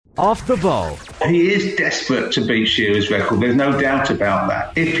Off the Ball. He is desperate to beat Shearer's record. There's no doubt about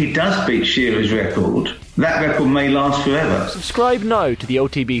that. If he does beat Shearer's record, that record may last forever. Subscribe now to the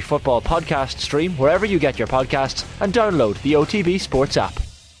OTB Football Podcast stream wherever you get your podcasts and download the OTB Sports app.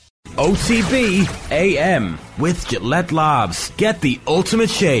 OTB AM with Gillette Labs. Get the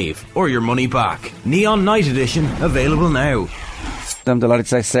ultimate shave or your money back. Neon Night Edition available now. I'm delighted to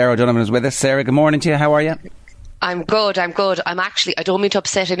say Sarah Donovan is with us. Sarah, good morning to you. How are you? I'm good. I don't mean to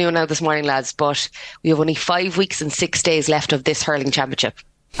upset anyone now this morning, lads, but we have only 5 weeks and 6 days left of this hurling championship.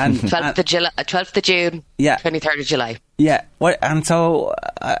 And 12th of June, 23rd of July. Yeah. And so,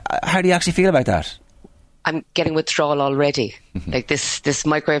 how do you actually feel about that? I'm getting withdrawal already. Like this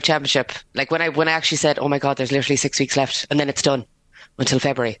microwave championship. Like when I actually said, oh my God, there's literally 6 weeks left, and then it's done until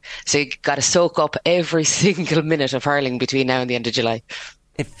February. So you got to soak up every single minute of hurling between now and the end of July.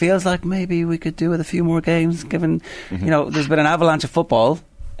 It feels like maybe we could do with a few more games, given, there's been an avalanche of football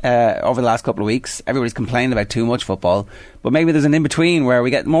over the last couple of weeks. Everybody's complaining about too much football, but maybe there's an in-between where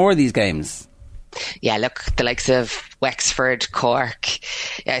we get more of these games. Yeah, look, the likes of Wexford, Cork,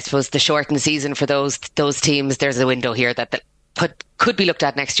 I suppose the shortened season for those teams, there's a window here that could be looked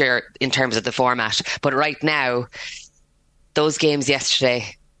at next year in terms of the format. But right now, those games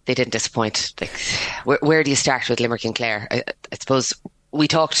yesterday, they didn't disappoint. Like, where do you start with Limerick and Clare? I suppose we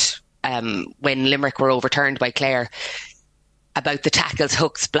talked when Limerick were overturned by Clare about the tackles,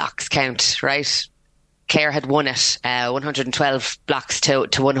 hooks, blocks count, right? Clare had won it 112 blocks to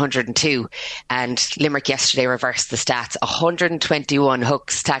 102, and Limerick yesterday reversed the stats. 121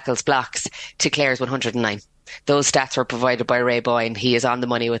 hooks, tackles, blocks to Clare's 109. Those stats were provided by Ray Boyne. He is on the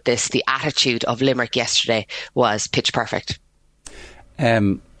money with this. The attitude of Limerick yesterday was pitch perfect.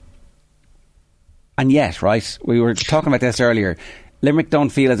 And yet, right, we were talking about this earlier, Limerick don't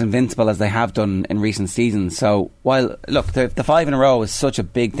feel as invincible as they have done in recent seasons. So while, look, the 5 in a row is such a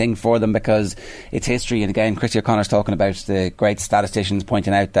big thing for them because it's history. And again, Christy O'Connor's talking about the great statisticians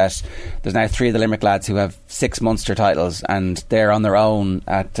pointing out that there's now 3 of the Limerick lads who have 6 Munster titles, and they're on their own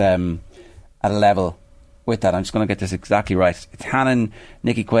at a level with that. I'm just going to get this exactly right. It's Hannon,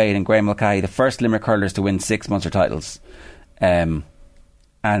 Nicky Quaid and Graham Mulcahy, the first Limerick hurlers to win 6 Munster titles. And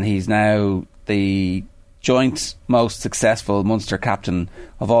he's now the joint most successful Munster captain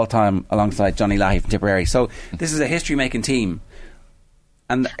of all time alongside Johnny Lahey from Tipperary. So this is a history-making team.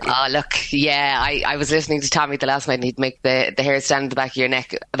 And I was listening to Tommy the last night, and he'd make the hair stand on the back of your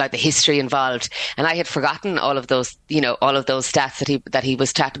neck about the history involved, and I had forgotten all of those stats that he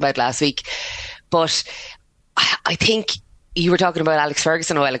was chatting about last week. But I think you were talking about Alex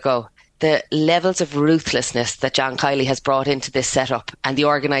Ferguson a while ago. The levels of ruthlessness that John Kiely has brought into this setup and the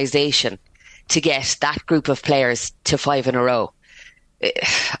organisation to get that group of players to 5 in a row.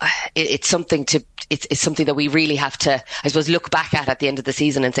 It's something that we really have to, I suppose, look back at the end of the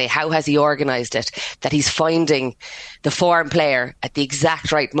season and say, how has he organised it? That he's finding the form player at the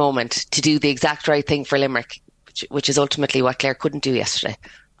exact right moment to do the exact right thing for Limerick, which is ultimately what Clare couldn't do yesterday.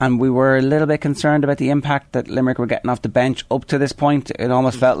 And we were a little bit concerned about the impact that Limerick were getting off the bench up to this point. It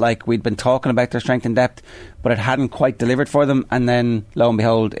almost felt like we'd been talking about their strength and depth, but it hadn't quite delivered for them. And then, lo and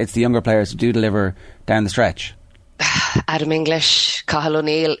behold, it's the younger players who do deliver down the stretch. Adam English, Cathal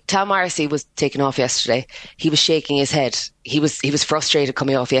O'Neill, Tom Morrissey was taken off yesterday. He was shaking his head. He was frustrated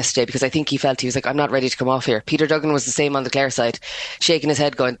coming off yesterday because I think he was like, I'm not ready to come off here. Peter Duggan was the same on the Clare side, shaking his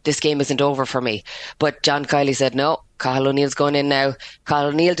head going, this game isn't over for me. But John Kiely said, no, Cathal O'Neill's going in now. Cathal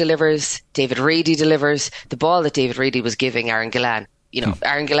O'Neill delivers, David Reedy delivers. The ball that David Reedy was giving Aaron Gillan,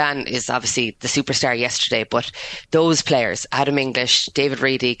 Aaron Gillan is obviously the superstar yesterday, but those players, Adam English, David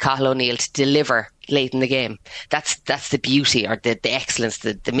Reedy, Cathal O'Neill, to deliver late in the game. That's the beauty or the excellence,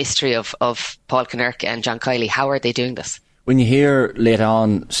 the mystery of Paul Kinnerk and John Kiely. How are they doing this? When you hear later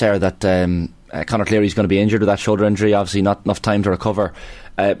on, Sarah, that Conor Cleary's going to be injured with that shoulder injury, obviously not enough time to recover.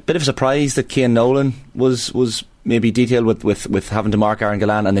 Bit of a surprise that Cian Nolan was maybe detailed with having to mark Aaron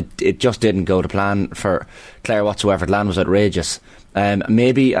Gillan, and it just didn't go to plan for Clare whatsoever. Gillan was outrageous.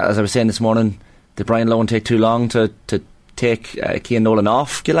 Maybe, as I was saying this morning, did Brian Lohan take too long to take Cian Nolan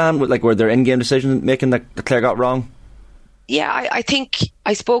off Gillan? Like, were there in-game decision making that Clare got wrong? Yeah, I think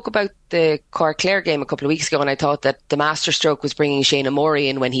I spoke about the Cork-Clare game a couple of weeks ago, and I thought that the masterstroke was bringing Shane O'Morey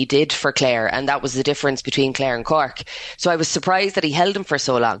in when he did for Clare, and that was the difference between Clare and Cork. So I was surprised that he held him for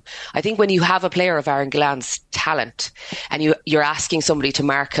so long. I think when you have a player of Aaron Gillan's talent and you're asking somebody to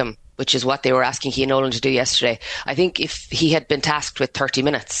mark him, which is what they were asking Cian Nolan to do yesterday, I think if he had been tasked with 30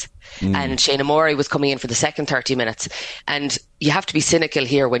 minutes and Shane O'Morey was coming in for the second 30 minutes, and you have to be cynical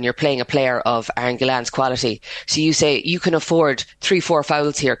here when you're playing a player of Aaron Gillan's quality. So you say, you can afford 3-4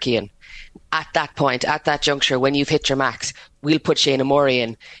 fouls here, Cian. at that point, at that juncture, when you've hit your max, we'll put Shane O'Murray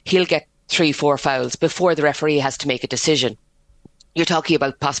in. He'll get 3-4 fouls before the referee has to make a decision. You're talking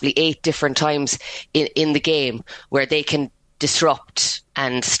about possibly 8 different times in the game where they can disrupt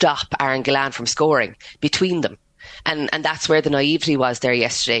and stop Aaron Gillane from scoring between them. And that's where the naivety was there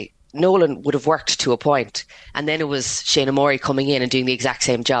yesterday. Nolan would have worked to a point, and then it was Shane O'Murray coming in and doing the exact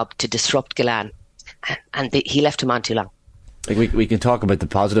same job to disrupt Gillane, and he left him on too long. Like we can talk about the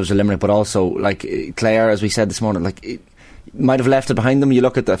positives of Limerick, but also like Clare, as we said this morning, like it might have left it behind them. You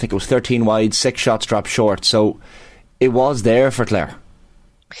look at I think it was 13 wide, 6 shots dropped short, so it was there for Clare.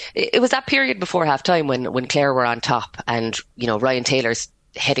 It was that period before half time when Clare were on top, and Ryan Taylor's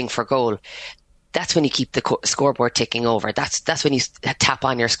heading for goal. That's when you keep the scoreboard ticking over. That's when you tap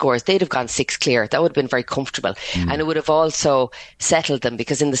on your scores. They'd have gone 6 clear. That would have been very comfortable. And it would have also settled them,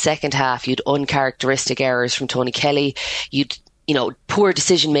 because in the second half, you'd uncharacteristic errors from Tony Kiely. You'd, poor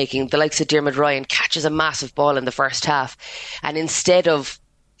decision making. The likes of Diarmuid Ryan catches a massive ball in the first half, and instead of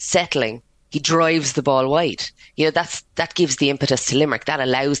settling, he drives the ball wide. That gives the impetus to Limerick. That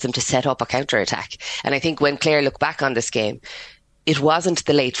allows them to set up a counter-attack. And I think when Clare look back on this game, it wasn't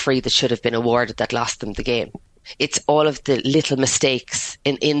the late free that should have been awarded that lost them the game. It's all of the little mistakes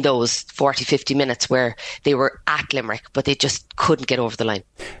in those 40, 50 minutes where they were at Limerick, but they just couldn't get over the line.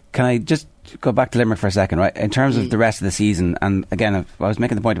 Can I just go back to Limerick for a second, right? In terms of the rest of the season, and again, I was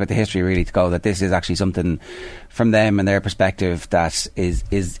making the point about the history really to go that this is actually something from them and their perspective that is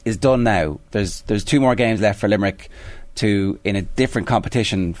done now. There's 2 more games left for Limerick in a different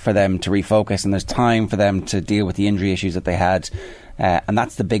competition for them to refocus, and there's time for them to deal with the injury issues that they had, and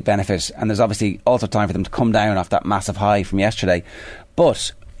that's the big benefit. And there's obviously also time for them to come down off that massive high from yesterday.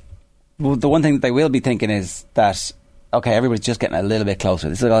 But the one thing that they will be thinking is that, okay, everybody's just getting a little bit closer.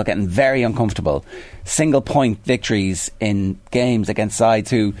 This is all getting very uncomfortable. Single point victories in games against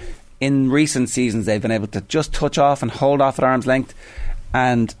sides who in recent seasons they've been able to just touch off and hold off at arm's length.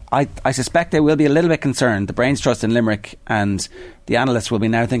 And I suspect they will be a little bit concerned. The brains trust in Limerick and the analysts will be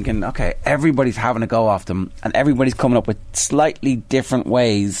now thinking, okay, everybody's having a go off them and everybody's coming up with slightly different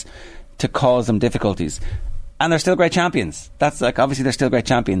ways to cause them difficulties. And they're still great champions. That's like, obviously they're still great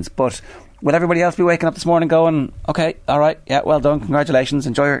champions, but will everybody else be waking up this morning going, okay, alright, yeah, well done, congratulations,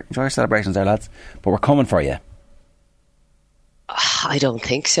 enjoy your celebrations there, lads, but we're coming for you? I don't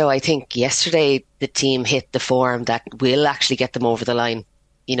think so. I think yesterday the team hit the form that will actually get them over the line.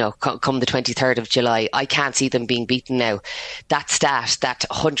 Come the 23rd of July, I can't see them being beaten now. That stat, that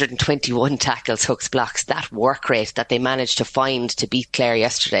 121 tackles, hooks, blocks, that work rate that they managed to find to beat Clare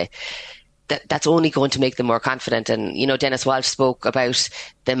yesterday, that's only going to make them more confident. And, Dennis Walsh spoke about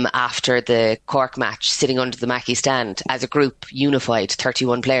them after the Cork match, sitting under the Mackey stand as a group, unified,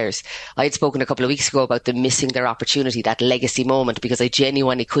 31 players. I had spoken a couple of weeks ago about them missing their opportunity, that legacy moment, because I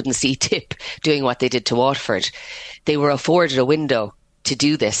genuinely couldn't see Tip doing what they did to Waterford. They were afforded a window to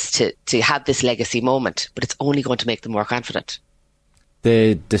do this, to have this legacy moment, but it's only going to make them more confident.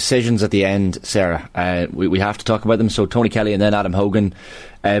 The decisions at the end, Sarah, we have to talk about them. So Tony Kiely and then Adam Hogan,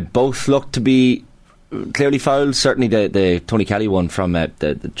 both looked to be clearly fouled. Certainly the Tony Kiely one from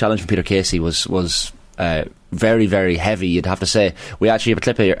the challenge from Peter Casey was very, very heavy, you'd have to say. We actually have a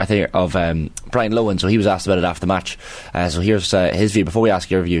clip here, I think, of Brian Lowen, so he was asked about it after the match. So here's his view. Before we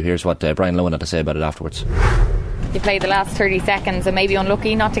ask your view, here's what Brian Lowen had to say about it afterwards. You played the last 30 seconds and maybe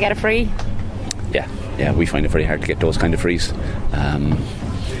unlucky not to get a free? Yeah, we find it very hard to get those kind of frees.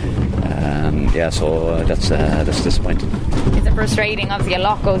 So that's disappointing. Is it frustrating? Obviously a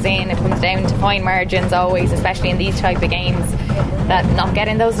lot goes in, it comes down to fine margins always, especially in these type of games, that not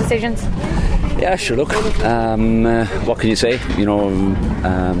getting those decisions? Yeah, sure, look, what can you say?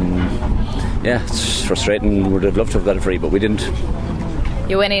 It's frustrating. Would have loved to have got a free, but we didn't.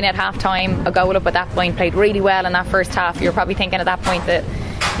 You went in at half time, a goal up at that point, played really well in that first half. You're probably thinking at that point that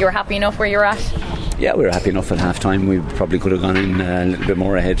you were happy enough where you're at? Yeah, we were happy enough at half time. We probably could have gone in a little bit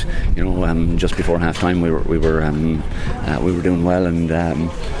more ahead. Just before half time we were doing well, and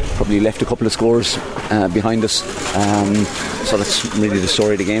probably left a couple of scores behind us. So that's really the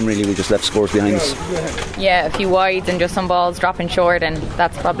story of the game. Really, we just left scores behind us. Yeah, a few wides and just some balls dropping short, and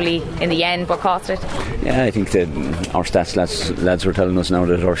that's probably in the end what cost it. Yeah, I think that our stats lads were telling us now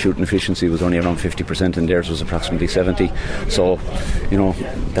that our shooting efficiency was only around 50% and theirs was approximately 70%. So,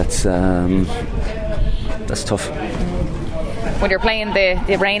 that's tough. When you're playing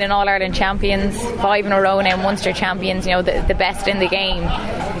the reigning All-Ireland champions, 5 in a row now, Munster champions, the best in the game,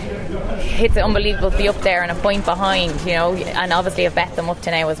 it's unbelievable to be up there and a point behind, and obviously have bet them up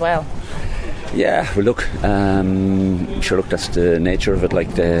to now as well. Yeah, well, look, that's the nature of it.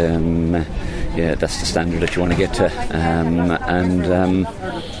 Like that's the standard that you want to get to,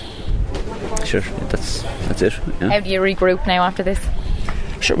 sure, that's it. Yeah. How do you regroup now after this?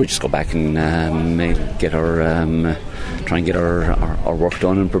 Sure, we just go back and get our try and get our work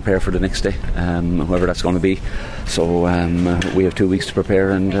done and prepare for the next day, whoever that's going to be. So we have 2 weeks to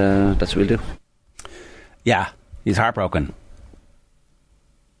prepare, and that's what we'll do. Yeah, he's heartbroken.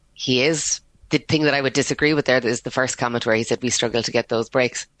 He is. The thing that I would disagree with there is the first comment where he said we struggle to get those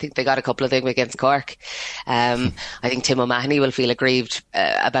breaks. I think they got a couple of them against Cork. I think Tim O'Mahony will feel aggrieved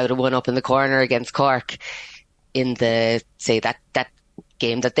about a one up in the corner against Cork in the, say, that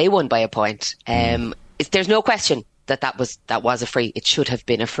game that they won by a point. There's no question that was a free. It should have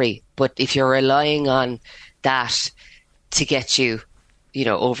been a free. But if you're relying on that to get you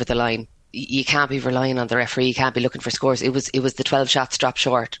over the line, you can't be relying on the referee. You can't be looking for scores. It was the 12 shots dropped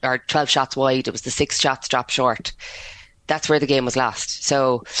short, or 12 shots wide. It was the 6 shots dropped short. That's where the game was lost.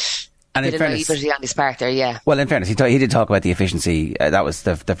 So, and in fairness, on his part there, yeah. Well, in fairness, he did talk about the efficiency. That was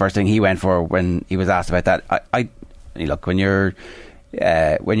the first thing he went for when he was asked about that. Look, when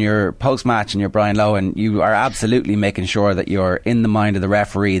you're post-match and you're Brian Lohan, you are absolutely making sure that you're in the mind of the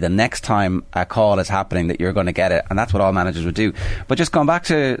referee the next time a call is happening, that you're going to get it, and that's what all managers would do. But just going back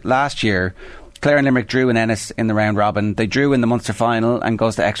to last year, Clare and Limerick drew in Ennis in the round robin. They drew in the Munster final and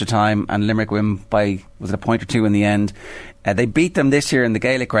goes to extra time, and Limerick win by, was it a point or two in the end? They beat them this year in the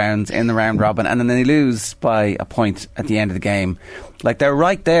Gaelic rounds in the round robin, and then they lose by a point at the end of the game. Like, they're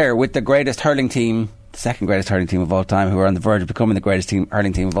right there with the greatest hurling team, the second greatest hurling team of all time, who are on the verge of becoming the greatest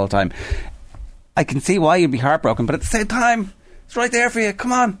hurling team of all time. I can see why you'd be heartbroken, but at the same time, it's right there for you.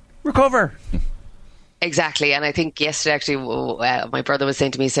 Come on, recover. Exactly, and I think yesterday actually my brother was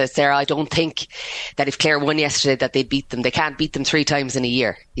saying to me, he says, Sarah, I don't think that if Clare won yesterday that they'd beat them. They can't beat them 3 times in a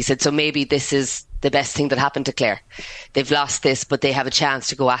year. He said, so maybe this is the best thing that happened to Clare. They've lost this, but they have a chance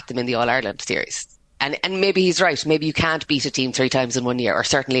to go at them in the All-Ireland series. And maybe he's right. Maybe you can't beat a team 3 times in 1 year, or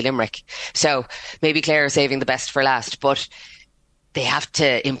certainly Limerick. So maybe Clare are saving the best for last, but they have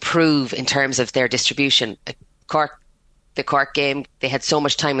to improve in terms of their distribution. The Cork game, they had so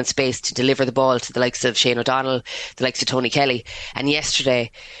much time and space to deliver the ball to the likes of Shane O'Donnell, the likes of Tony Kiely. And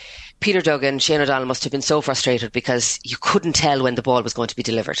yesterday, Peter Duggan, Shane O'Donnell must have been so frustrated because you couldn't tell when the ball was going to be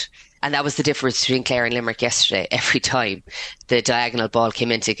delivered. And that was the difference between Clare and Limerick yesterday. Every time the diagonal ball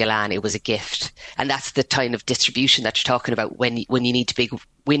came into Gillane, it was a gift. And that's the kind of distribution that you're talking about when you need to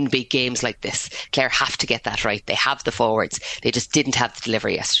win big games like this. Clare have to get that right. They have the forwards. They just didn't have the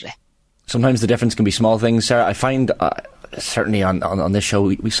delivery yesterday. Sometimes the difference can be small things, Sarah. I find certainly on this show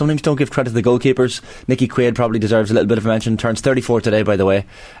we sometimes don't give credit to the goalkeepers. Nicky Quaid probably deserves a little bit of a mention. Turns 34 today, by the way.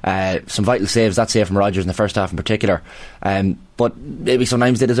 Some vital saves, that save from Rodgers in the first half in particular, but maybe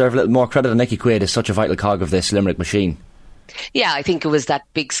sometimes they deserve a little more credit. And Nicky Quaid is such a vital cog of this Limerick machine. Yeah, I think it was that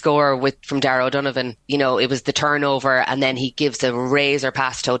big score from Darragh O'Donovan. It was the turnover, and then he gives a razor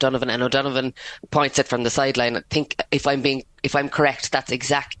pass to O'Donovan, and O'Donovan points it from the sideline. I think if I'm correct,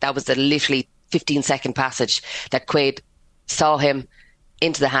 that was a literally 15-second passage that Quaid saw him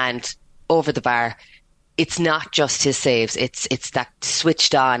into the hand, over the bar. It's not just his saves, it's that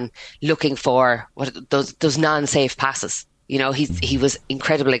switched on, looking for those non-safe passes. He was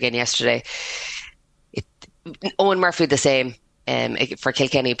incredible again yesterday. Owen Murphy the same for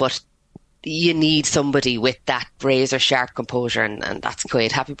Kilkenny, but you need somebody with that razor sharp composure, and that's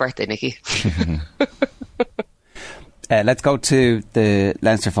Quaid. Happy birthday, Nicky. Let's go to the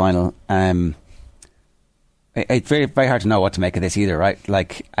Leinster final. It's very, very hard to know what to make of this either, right?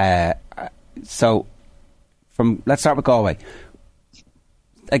 Let's start with Galway.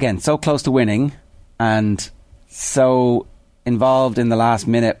 Again, so close to winning and so involved in the last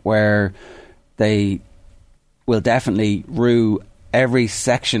minute where they will definitely rue every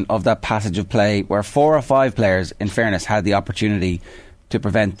section of that passage of play, where 4 or 5 players, in fairness, had the opportunity to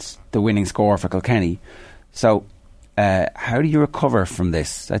prevent the winning score for Kilkenny. So how do you recover from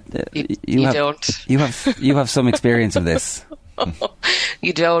this? You don't. You have some experience of this.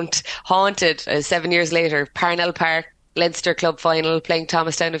 You don't. Haunted 7 years later, Parnell Park, Leinster Club final, playing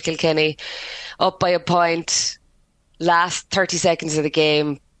Thomastown of Kilkenny, up by a point, last 30 seconds of the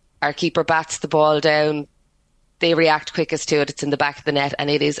game, our keeper bats the ball down, they react quickest to it, it's in the back of the net, and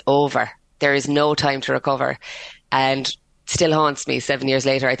it is over. There is no time to recover, and still haunts me 7 years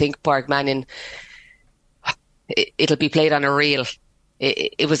later. I think Pádraig Mannion, it'll be played on a reel.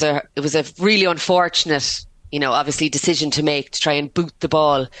 It was a really unfortunate, obviously decision to make, to try and boot the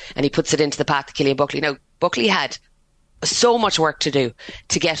ball, and he puts it into the path of Killian Buckley. Now, Buckley had so much work to do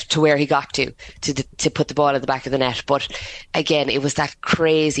to get to where he got to put the ball at the back of the net. But again, it was that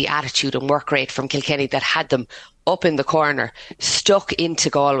crazy attitude and work rate from Kilkenny that had them up in the corner, stuck into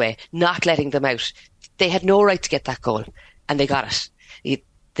Galway, not letting them out. They had no right to get that goal, and they got it.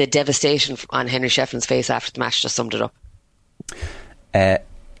 the devastation on Henry Shefflin's face after the match just summed it up.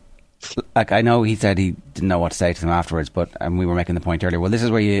 Like, I know he said he didn't know what to say to them afterwards, but we were making the point earlier. Well, this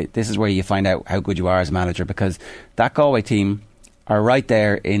is where you find out how good you are as a manager, because that Galway team are right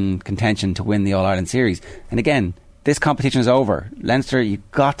there in contention to win the All Ireland series. And again, this competition is over. Leinster,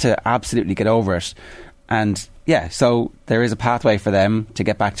 you've got to absolutely get over it. And yeah, so there is a pathway for them to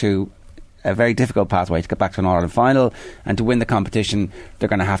get back to a very difficult pathway to get back to an All Ireland final, and to win the competition they're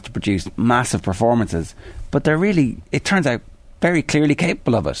going to have to produce massive performances, but they're really, it turns out, very clearly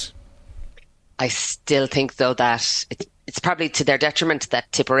capable of it. I still think though that it's probably to their detriment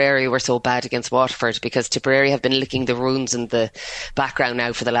that Tipperary were so bad against Waterford, because Tipperary have been licking the wounds in the background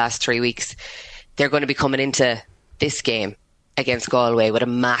now for the last 3 weeks. They're going to be coming into this game against Galway with a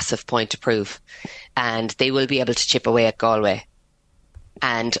massive point to prove, and they will be able to chip away at Galway.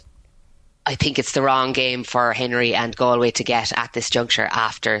 And I think it's the wrong game for Henry and Galway to get at this juncture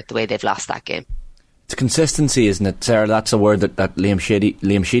after the way they've lost that game. It's consistency, isn't it, Sarah? That's a word that Liam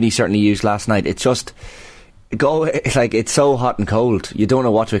Sheedy certainly used last night. It's just Galway, like, it's so hot and cold. You don't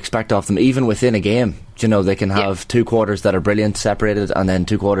know what to expect of them, even within a game. You know, they can have 2 quarters that are brilliant, separated, and then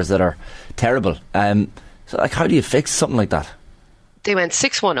 2 quarters that are terrible. So, like, how do you fix something like that? They went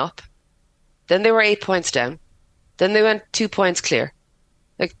 6-1 up, then they were 8 points down, then they went 2 points clear.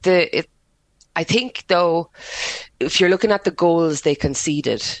 Like, I think, though, if you're looking at the goals they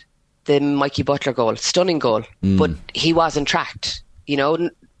conceded, the Mikey Butler goal, stunning goal, but he wasn't tracked. You know,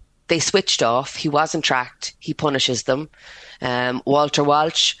 they switched off. He wasn't tracked. He punishes them. Walter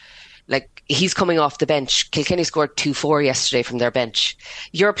Walsh, like, he's coming off the bench. Kilkenny scored 2-4 yesterday from their bench.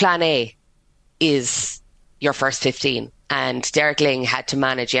 Your plan A is your first 15. And Derek Ling had to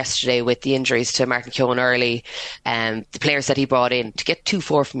manage yesterday with the injuries to Martin Keown early, the players that he brought in. To get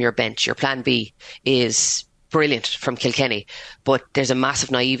 2-4 from your bench, your plan B is brilliant from Kilkenny. But there's a massive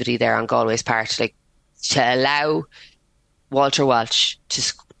naivety there on Galway's part. Like, to allow Walter Walsh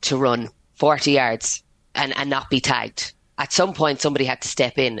to run 40 yards and not be tagged. At some point, somebody had to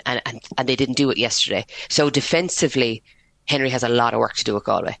step in, and they didn't do it yesterday. So defensively, Henry has a lot of work to do with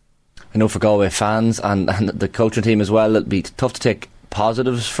Galway. I know for Galway fans and the coaching team as well, it'll be tough to take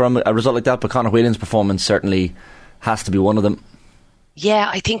positives from a result like that, but Conor Whelan's performance certainly has to be one of them.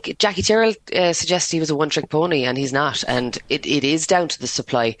 Yeah, I think Jackie Tyrrell suggests he was a one-trick pony, and he's not. And it is down to the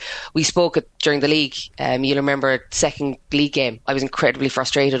supply. We spoke during the league. You'll remember second league game. I was incredibly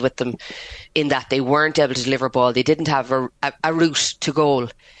frustrated with them in that they weren't able to deliver ball. They didn't have a route to goal.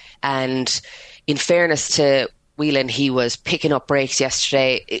 And in fairness to Whelan, he was picking up breaks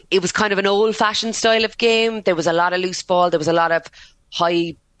yesterday. It was kind of an old-fashioned style of game. There was a lot of loose ball. There was a lot of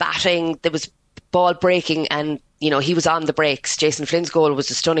high batting. There was ball breaking, and you know, he was on the breaks. Jason Flynn's goal was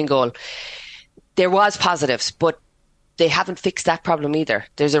a stunning goal. There was positives, but they haven't fixed that problem either.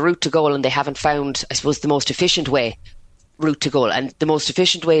 There's a route to goal, and they haven't found, I suppose, the most efficient route to goal. And the most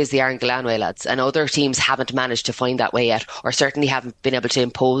efficient way is the Arngillan way, lads. And other teams haven't managed to find that way yet, or certainly haven't been able to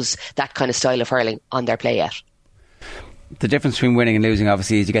impose that kind of style of hurling on their play yet. The difference between winning and losing,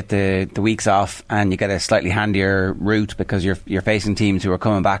 obviously, is you get the weeks off, and you get a slightly handier route because you're facing teams who are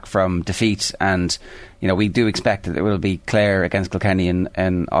coming back from defeat. And you know, we do expect that it will be Clare against Kilkenny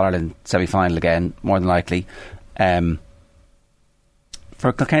in All-Ireland semi-final again, more than likely. For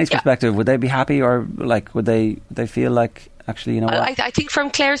Kilkenny's perspective, would they be happy, or like would they feel like, actually, you know what? I think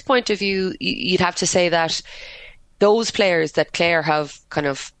from Clare's point of view, you'd have to say that those players that Clare have kind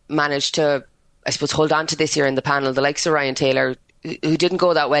of managed to, I suppose, hold on to this year in the panel, the likes of Ryan Taylor, who didn't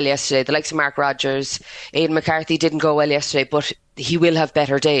go that well yesterday, the likes of Mark Rogers, Aidan McCarthy didn't go well yesterday, but he will have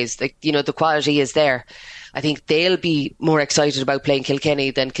better days. Like, you know, the quality is there. I think they'll be more excited about playing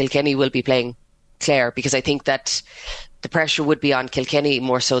Kilkenny than Kilkenny will be playing Clare, because I think that the pressure would be on Kilkenny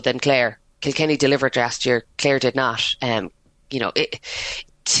more so than Clare. Kilkenny delivered last year, Clare did not. You know,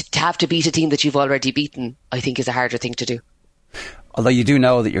 to have to beat a team that you've already beaten, I think, is a harder thing to do. Although you do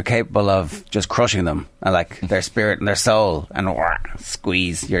know that you're capable of just crushing them, and like their spirit and their soul, and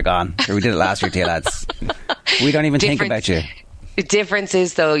squeeze, you're gone. We did it last year to you, lads. We don't even think about you. The difference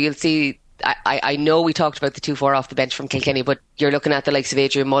is, though, you'll see, I know we talked about the 2-4 off the bench from Kilkenny, but you're looking at the likes of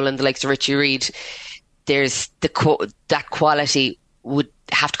Adrian Mullen, the likes of Richie Reid. There's that quality would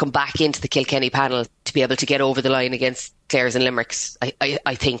have to come back into the Kilkenny panel to be able to get over the line against Clares and Limericks.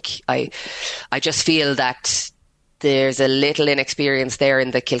 I think I just feel that there's a little inexperience there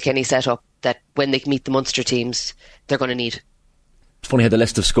in the Kilkenny setup that when they meet the Munster teams, they're going to need. It's funny how the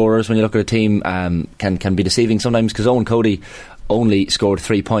list of scorers, when you look at a team, can be deceiving sometimes, because Owen Cody only scored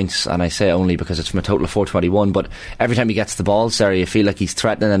 3 points, and I say only because it's from a total of 421, but every time he gets the ball, Sarah, you feel like he's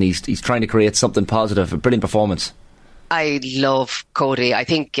threatening and he's trying to create something positive. A brilliant performance. I love Cody. I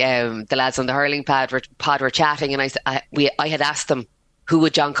think the lads on the hurling pod were chatting, and I had asked them who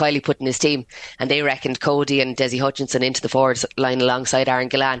would John Kiely put in his team, and they reckoned Cody and Desi Hutchinson into the forwards line alongside Aaron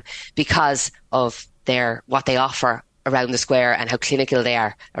Gillan because of what they offer around the square and how clinical they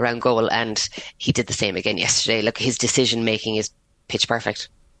are around goal. And he did the same again yesterday. Look, his decision making is pitch perfect.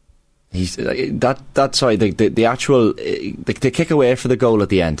 He's the actual the kick away for the goal at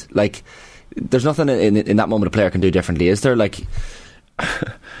the end. Like, there's nothing in that moment a player can do differently, is there? Like,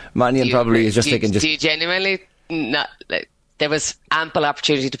 Mannion probably is just thinking. Do you genuinely not? Like, there was ample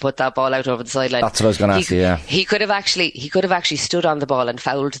opportunity to put that ball out over the sideline. That's what I was going to ask you. Yeah, he could have actually stood on the ball and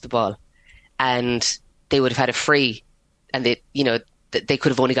fouled the ball, and they would have had a free, and they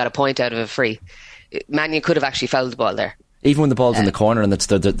could have only got a point out of a free. Mannion could have actually fouled the ball there. Even when the ball's in the corner and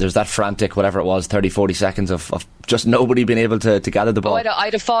there's that frantic, whatever it was, 30-40 seconds of just nobody being able to gather the ball.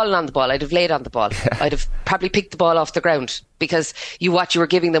 I'd have fallen on the ball. I'd have laid on the ball. I'd have probably picked the ball off the ground, because what you were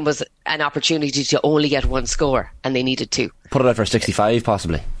giving them was an opportunity to only get one score, and they needed two. Put it out for 65,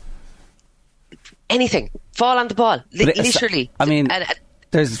 possibly. Anything. Fall on the ball. Literally. I mean,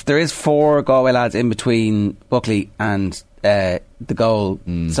 there is 4 Galway lads in between Buckley and the goal.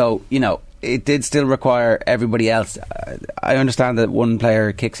 So, it did still require everybody else. I understand that one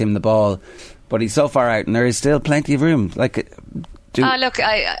player kicks him the ball, but he's so far out, and there is still plenty of room. Like,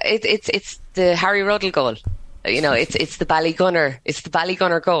 it's the Harry Ruddle goal. It's the Ballygunner. It's the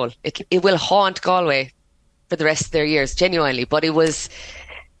Ballygunner goal. It will haunt Galway for the rest of their years, genuinely. But I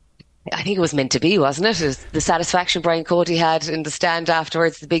think it was meant to be, wasn't it? It was the satisfaction Brian Cody had in the stand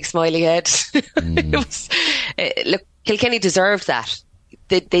afterwards, the big smiley head. Look, Kilkenny deserved that.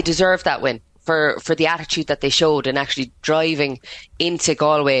 They deserved that win for the attitude that they showed and actually driving into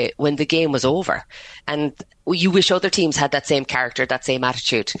Galway when the game was over. And you wish other teams had that same character, that same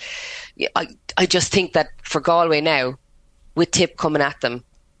attitude. I just think that for Galway now, with Tip coming at them,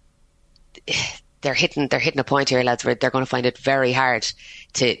 they're hitting a point here, lads, where they're going to find it very hard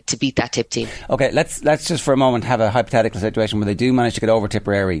to beat that Tip team. Okay, let's just for a moment have a hypothetical situation where they do manage to get over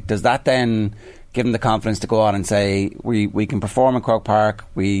Tipperary. Does that then give them the confidence to go on and say we can perform in Croke Park,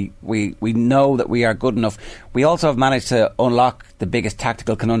 we know that we are good enough? We also have managed to unlock the biggest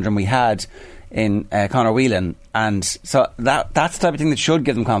tactical conundrum we had in Conor Whelan, and so that's the type of thing that should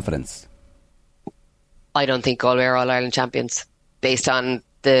give them confidence. I don't think Galway are All-Ireland champions based on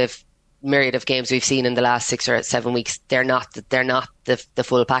the myriad of games we've seen in the last 6 or 7 weeks. They're not the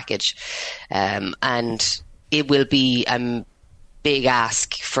full package, and it will be big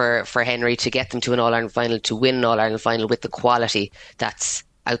ask for Henry to get them to an All-Ireland final, to win an All-Ireland final with the quality that's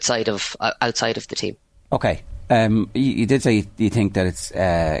outside of the team. Okay. You did say you think that it's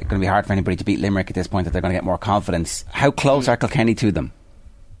going to be hard for anybody to beat Limerick at this point, that they're going to get more confidence. How close are Kilkenny to them?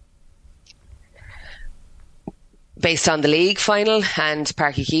 Based on the league final and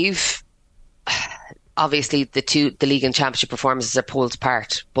Páirc Uí Chaoimh, obviously the league and championship performances are pulled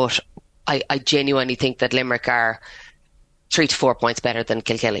apart, but I genuinely think that Limerick are 3 to 4 points better than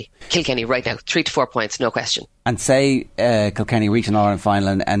Kilkenny right now. 3 to 4 points, no question. And say Kilkenny reach an All-Ireland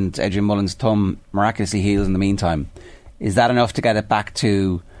final and Adrian Mullen's thumb miraculously heals in the meantime. Is that enough to get it back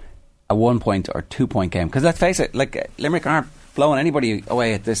to a 1 point or 2 point game? Because let's face it, like, Limerick aren't blowing anybody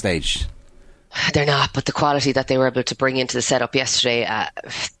away at this stage. They're not, but the quality that they were able to bring into the setup yesterday,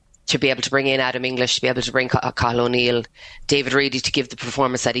 to be able to bring in Adam English, to be able to bring Cathal O'Neill, David Reedy to give the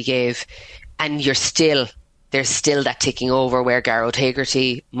performance that he gave, and there's still that ticking over where Garrod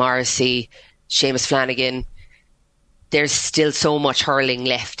Hegarty, Morrissey, Seamus Flanagan, there's still so much hurling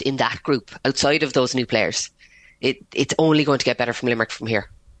left in that group outside of those new players. It's only going to get better from Limerick from here.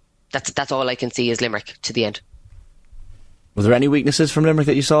 That's all I can see is Limerick to the end. Were there any weaknesses from Limerick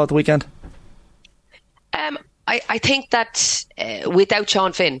that you saw at the weekend? I think that without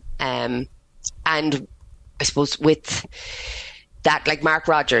Sean Finn, and I suppose with that, like Mark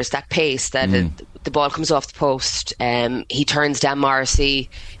Rogers, that pace, that the ball comes off the post, he turns down Morrissey,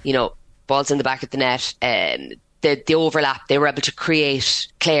 ball's in the back of the net, the overlap, they were able to create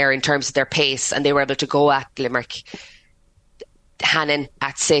Clare in terms of their pace, and they were able to go at Limerick. Hannon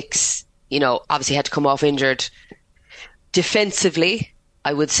at 6, obviously had to come off injured. Defensively,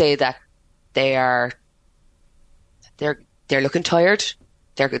 I would say that they're looking tired.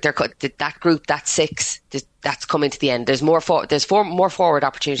 That group, that 6, that's coming to the end. There's more forward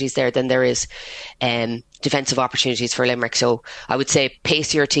opportunities there than there is defensive opportunities for Limerick. So I would say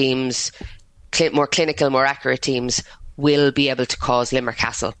pacier teams, more clinical, more accurate teams will be able to cause Limerick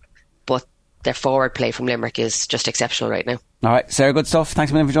hassle. But their forward play from Limerick is just exceptional right now. All right, Sarah, good stuff.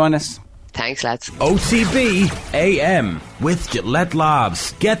 Thanks a million for joining us. Thanks, lads. OTB AM with Gillette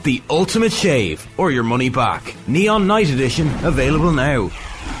Labs. Get the ultimate shave or your money back. Neon Night Edition available now.